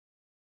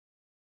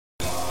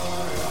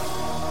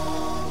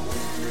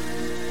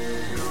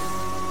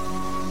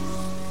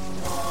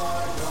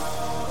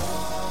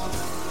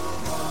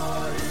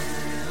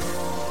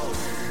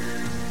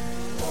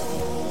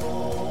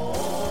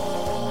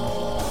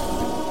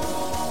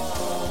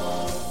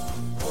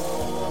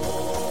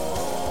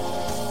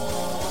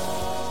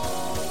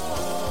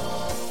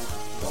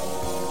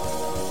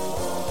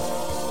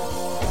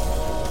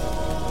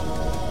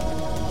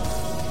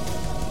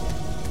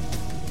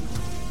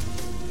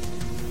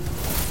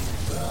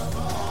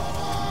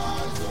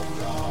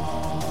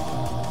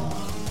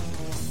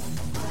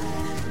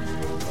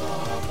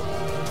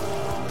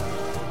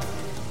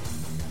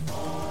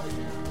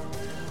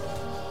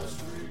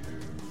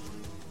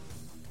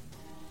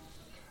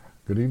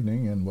Good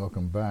evening and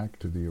welcome back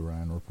to the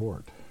Orion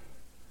Report.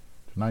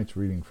 Tonight's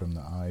reading from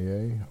the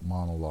Ahyeh,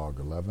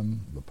 Monologue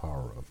 11, The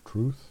Power of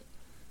Truth,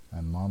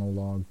 and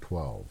Monologue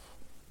 12,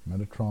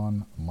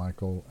 Metatron,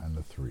 Michael, and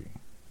the Three.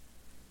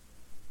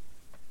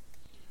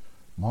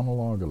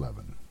 Monologue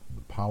 11,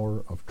 The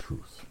Power of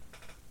Truth.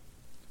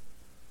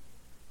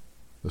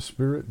 The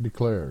Spirit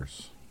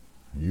declares,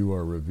 "You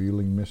are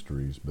revealing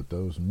mysteries, but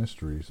those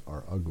mysteries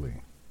are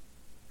ugly.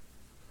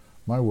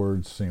 My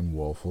words seem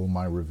woeful,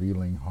 my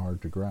revealing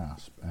hard to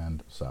grasp,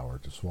 and sour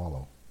to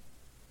swallow.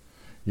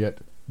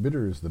 Yet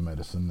bitter is the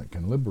medicine that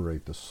can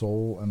liberate the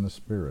soul and the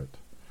spirit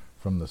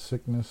from the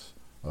sickness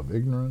of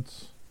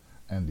ignorance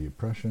and the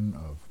oppression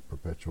of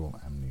perpetual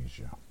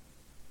amnesia.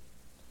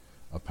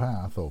 A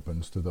path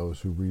opens to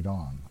those who read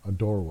on, a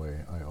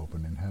doorway I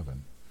open in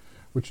heaven,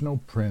 which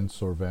no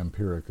prince or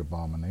vampiric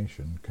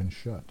abomination can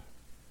shut.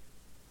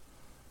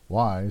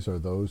 Wise are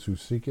those who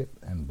seek it,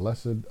 and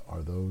blessed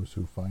are those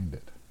who find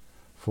it.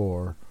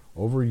 For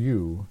over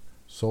you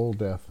soul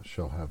death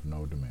shall have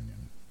no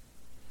dominion.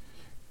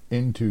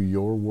 Into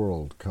your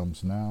world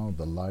comes now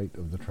the light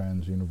of the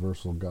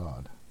transuniversal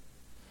God,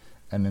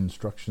 and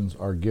instructions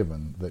are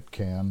given that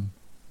can,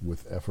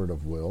 with effort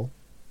of will,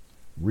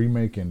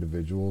 remake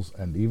individuals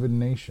and even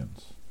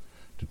nations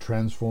to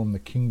transform the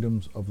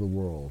kingdoms of the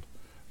world,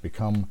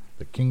 become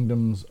the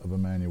kingdoms of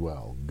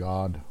Emmanuel,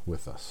 God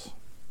with us."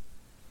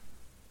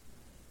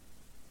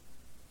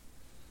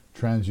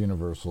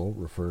 Transuniversal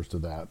refers to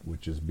that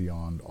which is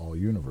beyond all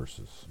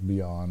universes,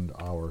 beyond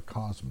our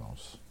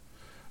cosmos.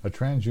 A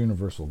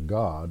transuniversal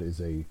God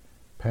is a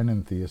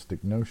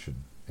panentheistic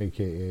notion,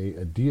 aka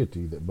a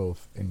deity that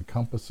both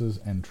encompasses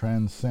and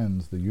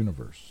transcends the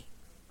universe.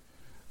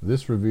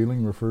 This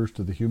revealing refers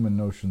to the human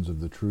notions of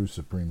the true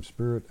Supreme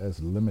Spirit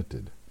as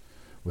limited,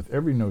 with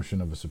every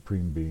notion of a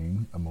Supreme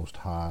Being, a Most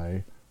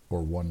High,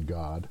 or one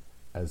God,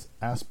 as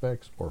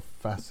aspects or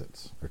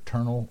facets,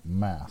 eternal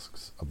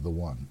masks of the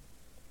One.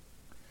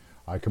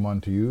 I come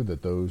unto you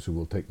that those who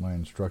will take my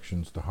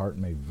instructions to heart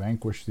may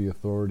vanquish the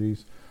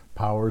authorities,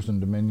 powers and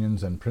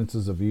dominions, and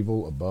princes of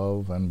evil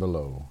above and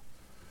below,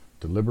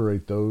 to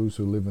liberate those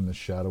who live in the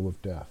shadow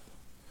of death,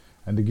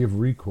 and to give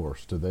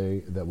recourse to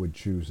they that would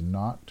choose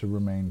not to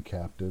remain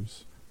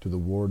captives to the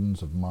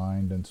wardens of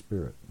mind and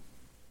spirit.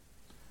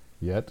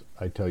 Yet,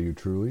 I tell you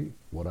truly,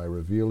 what I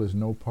reveal is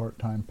no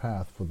part-time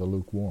path for the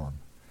lukewarm,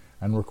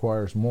 and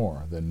requires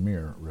more than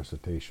mere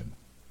recitation.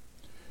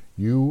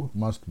 You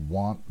must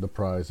want the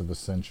prize of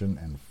ascension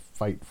and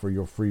fight for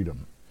your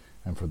freedom,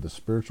 and for the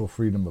spiritual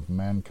freedom of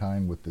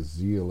mankind with the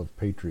zeal of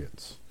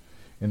patriots,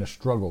 in a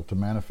struggle to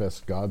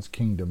manifest God's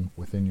kingdom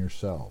within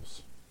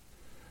yourselves.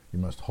 You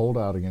must hold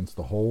out against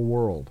the whole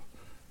world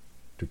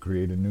to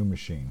create a new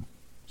machine,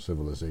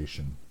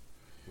 civilization,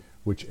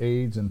 which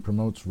aids and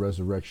promotes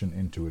resurrection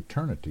into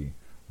eternity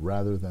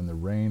rather than the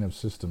reign of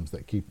systems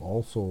that keep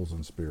all souls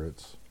and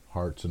spirits,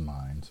 hearts and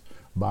minds,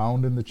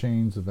 bound in the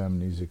chains of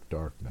amnesic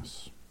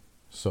darkness.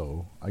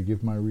 So, I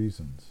give my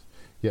reasons,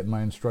 yet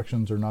my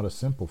instructions are not a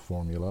simple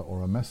formula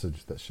or a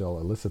message that shall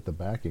elicit the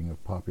backing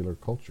of popular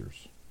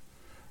cultures.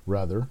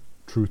 Rather,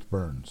 truth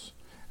burns,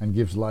 and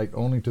gives light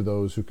only to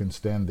those who can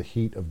stand the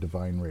heat of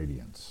divine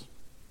radiance.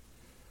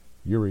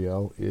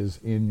 Uriel is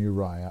in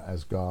Uriah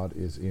as God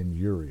is in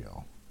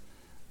Uriel.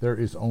 There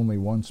is only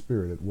one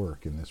spirit at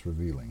work in this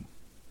revealing.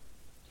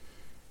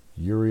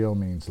 Uriel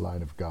means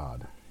light of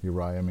God.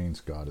 Uriah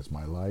means God is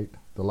my light.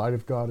 The light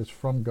of God is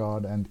from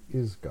God and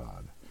is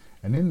God.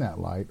 And in that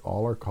light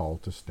all are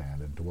called to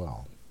stand and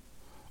dwell.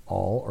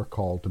 All are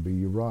called to be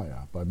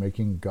Uriah by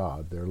making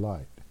God their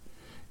light.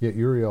 Yet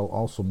Uriel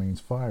also means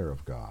fire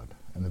of God,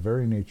 and the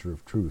very nature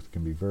of truth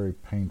can be very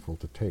painful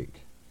to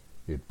take.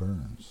 It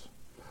burns,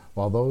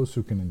 while those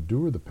who can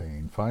endure the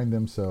pain find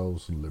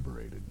themselves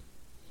liberated.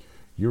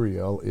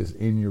 Uriel is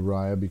in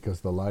Uriah because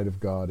the light of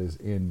God is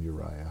in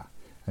Uriah,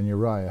 and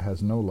Uriah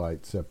has no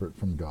light separate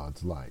from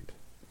God's light.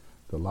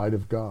 The light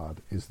of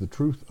God is the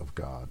truth of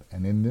God,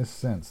 and in this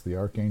sense the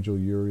archangel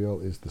Uriel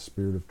is the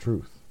spirit of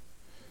truth.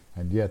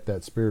 And yet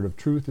that spirit of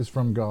truth is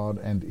from God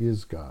and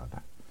is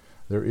God.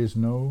 There is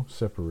no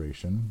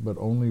separation, but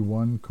only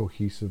one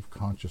cohesive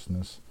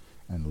consciousness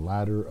and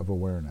ladder of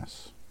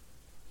awareness.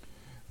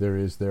 There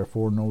is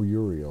therefore no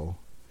Uriel,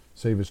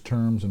 save as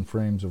terms and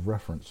frames of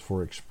reference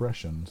for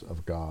expressions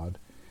of God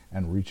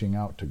and reaching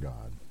out to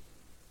God.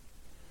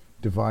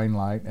 Divine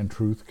light and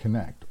truth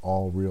connect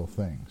all real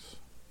things.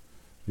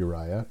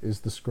 Uriah is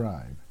the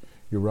scribe.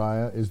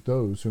 Uriah is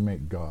those who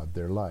make God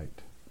their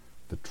light,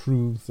 the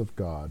truths of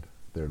God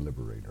their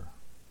liberator.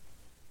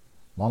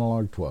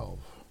 Monologue 12,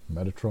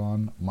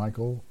 Metatron,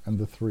 Michael, and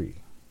the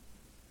Three.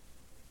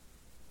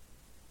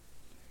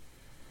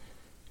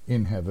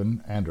 In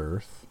heaven and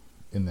earth,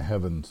 in the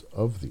heavens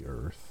of the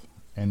earth,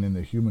 and in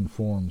the human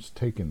forms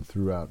taken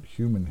throughout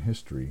human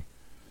history,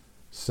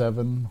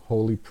 7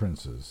 holy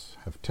princes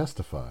have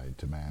testified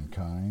to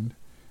mankind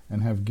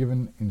and have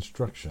given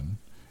instruction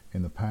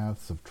in the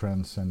paths of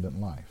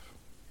transcendent life.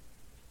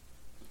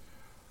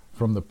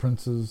 From the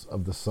princes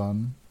of the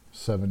sun,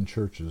 7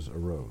 churches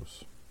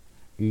arose,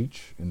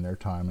 each in their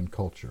time and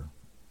culture,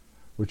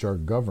 which are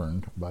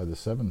governed by the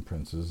seven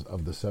princes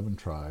of the seven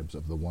tribes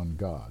of the one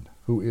God,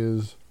 who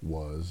is,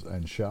 was,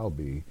 and shall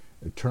be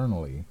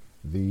eternally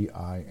the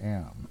I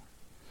Am.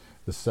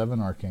 The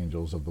seven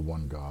archangels of the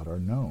one God are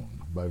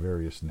known by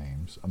various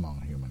names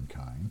among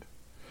humankind,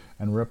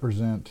 and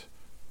represent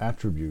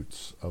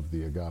attributes of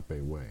the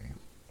agape way,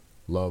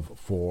 love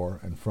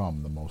for and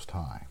from the Most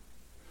High,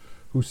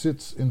 who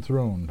sits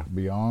enthroned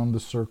beyond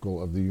the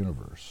circle of the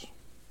universe.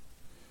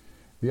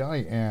 The I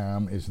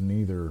Am is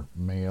neither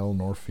male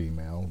nor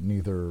female,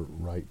 neither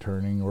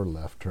right-turning or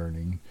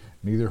left-turning,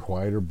 neither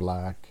white or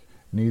black,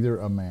 neither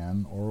a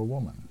man or a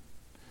woman,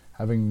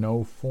 having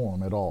no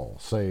form at all,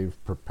 save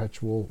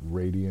perpetual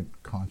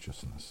radiant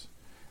consciousness.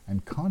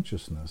 And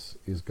consciousness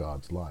is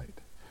God's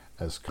light,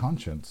 as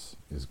conscience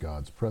is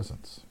God's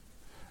presence.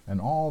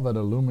 And all that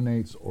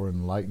illuminates or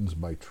enlightens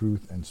by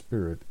truth and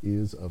spirit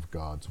is of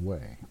God's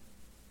way.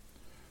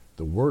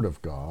 The Word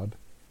of God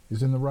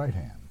is in the right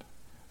hand,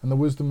 and the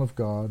wisdom of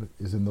God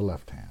is in the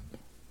left hand.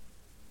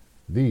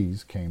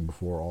 These came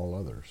before all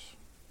others.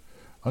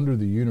 Under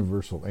the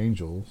universal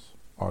angels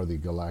are the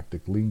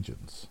galactic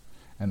legions,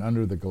 and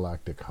under the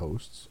galactic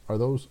hosts are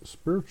those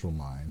spiritual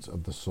minds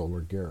of the solar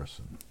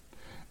garrison.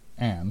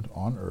 And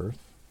on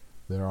Earth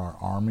there are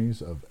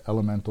armies of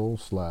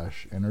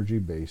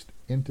elemental/energy-based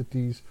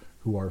entities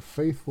who are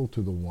faithful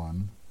to the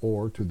One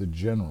or to the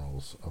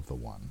generals of the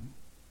One.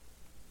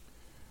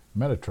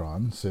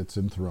 Metatron sits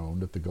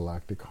enthroned at the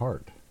galactic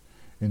heart,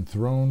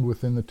 enthroned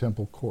within the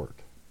temple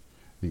court,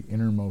 the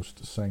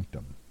innermost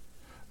sanctum,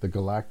 the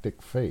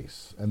galactic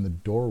face, and the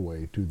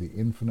doorway to the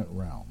infinite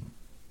realm.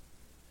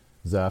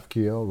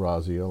 Zaphkiel,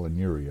 Raziel, and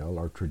Uriel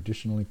are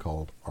traditionally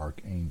called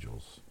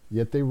archangels,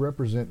 yet they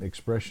represent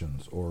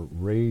expressions or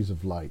rays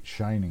of light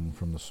shining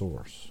from the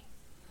source.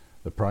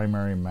 The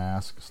primary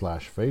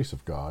mask/face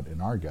of God in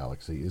our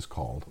galaxy is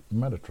called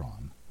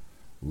Metatron,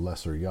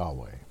 Lesser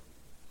Yahweh.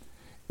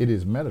 It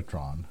is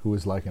Metatron who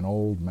is like an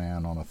old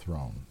man on a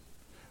throne,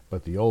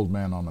 but the old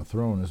man on a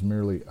throne is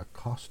merely a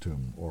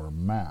costume or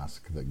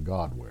mask that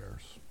God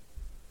wears.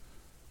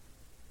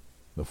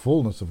 The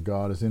fullness of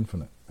God is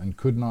infinite and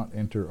could not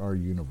enter our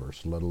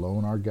universe, let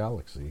alone our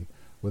galaxy,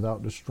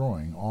 without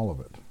destroying all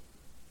of it.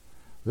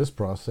 This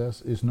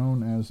process is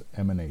known as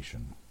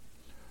emanation,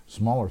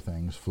 smaller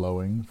things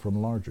flowing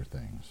from larger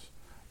things,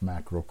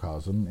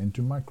 macrocosm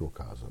into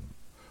microcosm,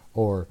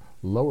 or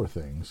lower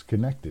things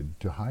connected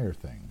to higher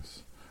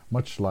things,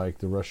 much like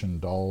the Russian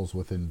dolls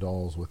within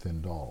dolls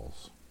within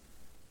dolls.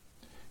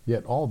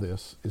 Yet all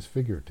this is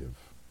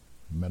figurative,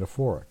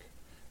 metaphoric,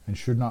 and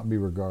should not be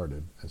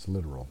regarded as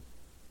literal.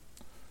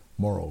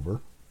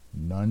 Moreover,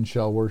 none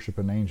shall worship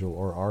an angel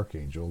or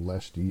archangel,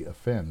 lest ye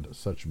offend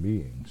such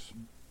beings.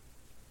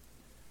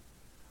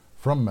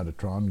 From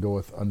Metatron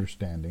goeth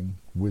understanding,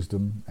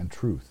 wisdom, and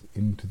truth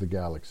into the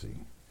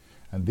galaxy,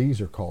 and these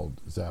are called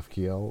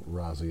Zaphkiel,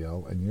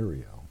 Raziel, and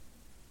Uriel.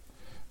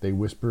 They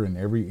whisper in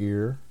every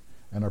ear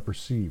and are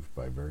perceived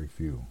by very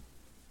few.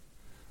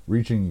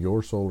 Reaching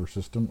your solar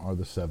system are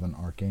the seven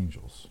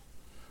archangels,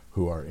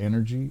 who are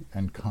energy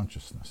and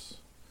consciousness,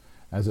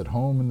 as at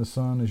home in the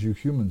sun as you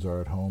humans are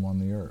at home on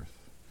the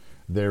earth,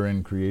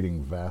 therein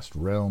creating vast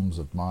realms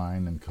of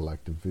mind and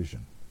collective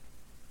vision.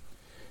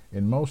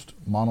 In most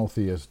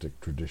monotheistic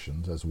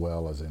traditions, as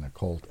well as in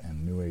occult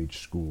and New Age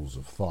schools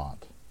of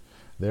thought,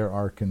 there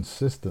are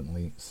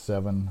consistently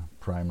 7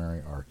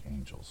 primary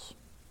archangels.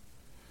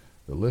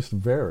 The list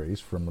varies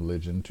from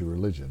religion to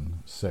religion,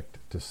 sect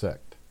to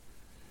sect.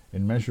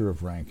 In measure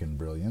of rank and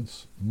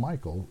brilliance,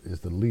 Michael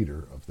is the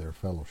leader of their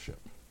fellowship,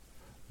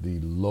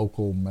 the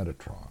local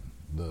Metatron,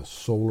 the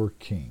solar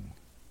king.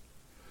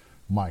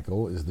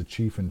 Michael is the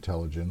chief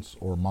intelligence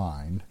or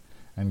mind,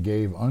 and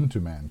gave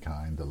unto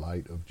mankind the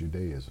light of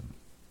Judaism.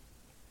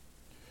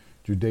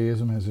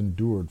 Judaism has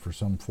endured for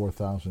some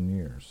 4,000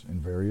 years in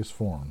various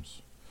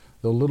forms,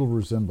 though little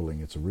resembling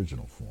its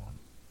original form.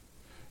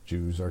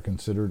 Jews are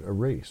considered a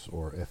race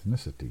or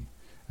ethnicity,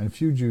 and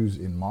few Jews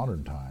in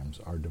modern times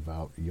are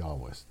devout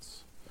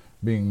Yahwists,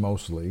 being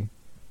mostly,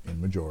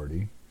 in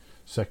majority,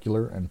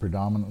 secular and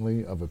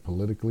predominantly of a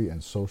politically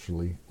and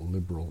socially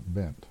liberal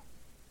bent.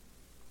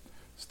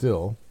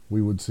 Still,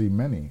 we would see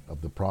many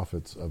of the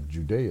prophets of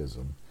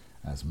Judaism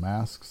as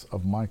masks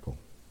of Michael,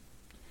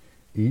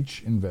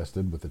 each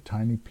invested with a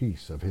tiny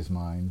piece of his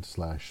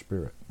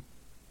mind/spirit.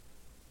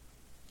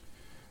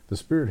 The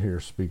Spirit here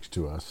speaks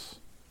to us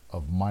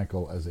of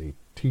Michael as a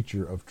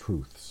teacher of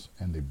truths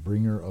and a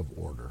bringer of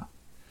order,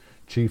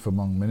 chief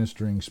among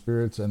ministering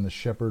spirits and the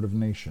shepherd of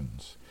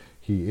nations.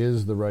 He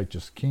is the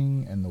righteous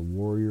king and the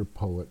warrior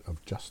poet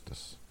of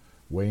justice,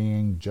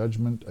 weighing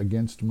judgment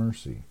against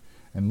mercy,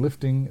 and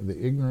lifting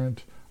the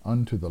ignorant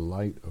unto the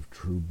light of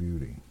true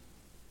beauty.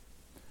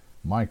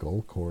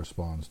 Michael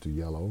corresponds to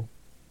yellow,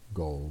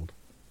 gold,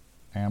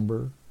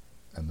 amber,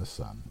 and the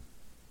sun.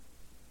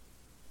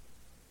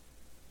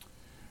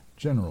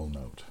 General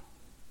note.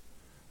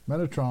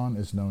 Metatron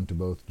is known to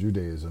both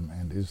Judaism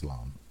and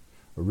Islam,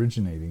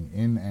 originating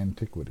in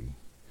antiquity,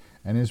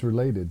 and is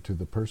related to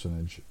the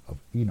personage of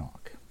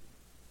Enoch.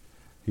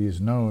 He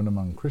is known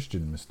among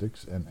Christian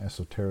mystics and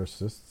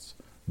esotericists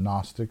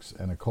Gnostics,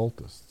 and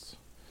occultists,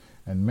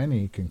 and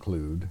many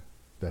conclude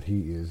that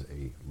he is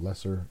a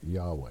lesser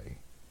Yahweh,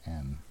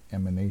 an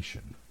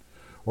emanation,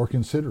 or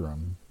consider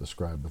him the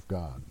scribe of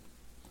God,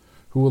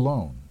 who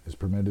alone is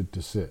permitted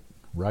to sit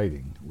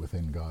writing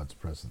within God's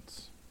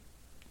presence.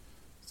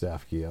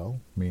 Zafkiel,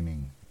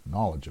 meaning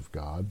knowledge of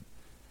God,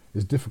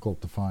 is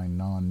difficult to find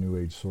non-New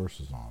Age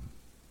sources on.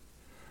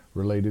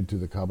 Related to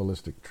the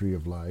Kabbalistic tree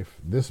of life,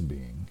 this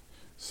being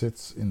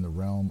sits in the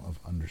realm of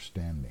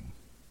understanding,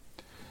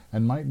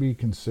 and might be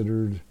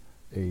considered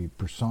a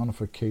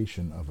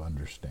personification of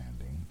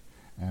understanding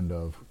and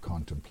of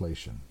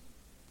contemplation,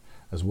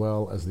 as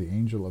well as the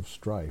angel of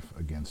strife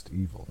against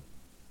evil.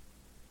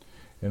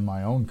 In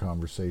my own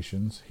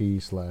conversations,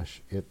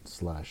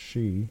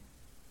 he/it/she,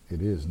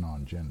 it is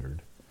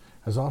non-gendered,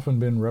 has often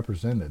been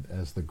represented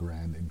as the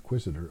Grand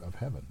Inquisitor of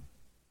Heaven.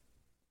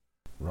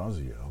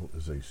 Raziel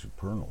is a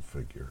supernal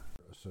figure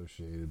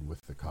associated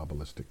with the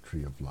Kabbalistic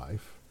tree of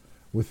life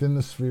within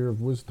the sphere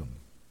of wisdom,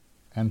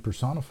 and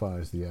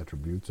personifies the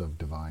attributes of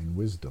divine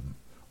wisdom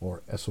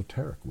or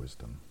esoteric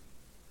wisdom.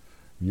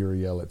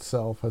 Uriel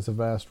itself has a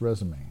vast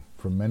resume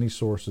from many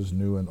sources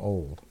new and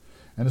old,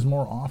 and is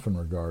more often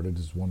regarded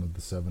as one of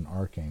the 7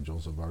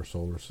 archangels of our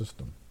solar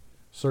system.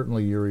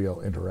 Certainly Uriel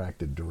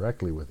interacted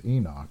directly with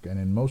Enoch, and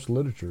in most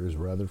literature is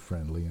rather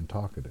friendly and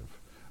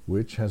talkative,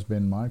 which has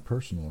been my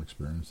personal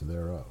experience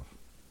thereof.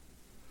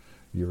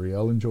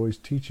 Uriel enjoys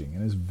teaching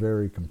and is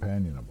very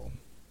companionable.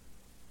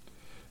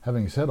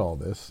 Having said all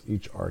this,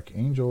 each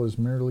archangel is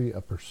merely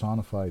a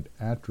personified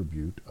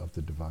attribute of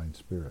the divine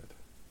spirit,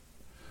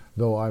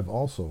 though I've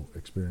also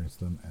experienced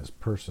them as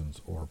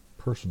persons or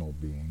personal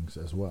beings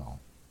as well.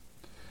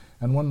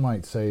 And one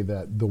might say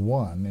that the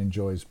one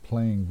enjoys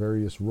playing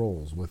various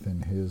roles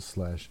within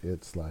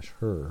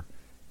his/it/her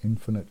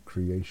infinite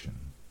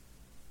creation.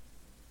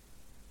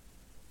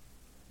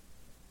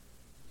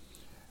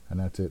 And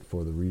that's it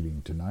for the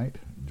reading tonight.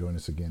 Join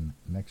us again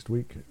next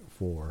week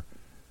for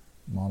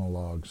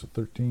Monologues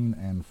 13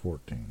 and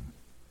 14.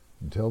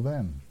 Until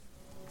then,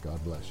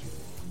 God bless you.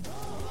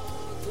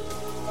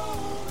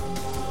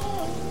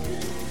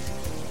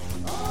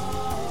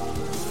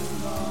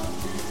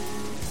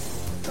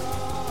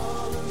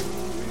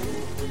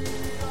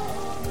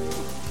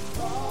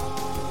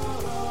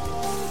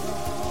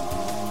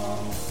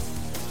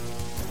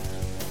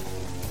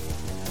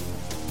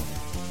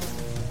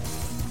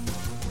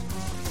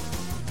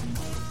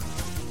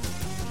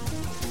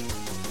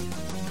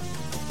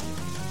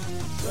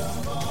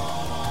 Come on.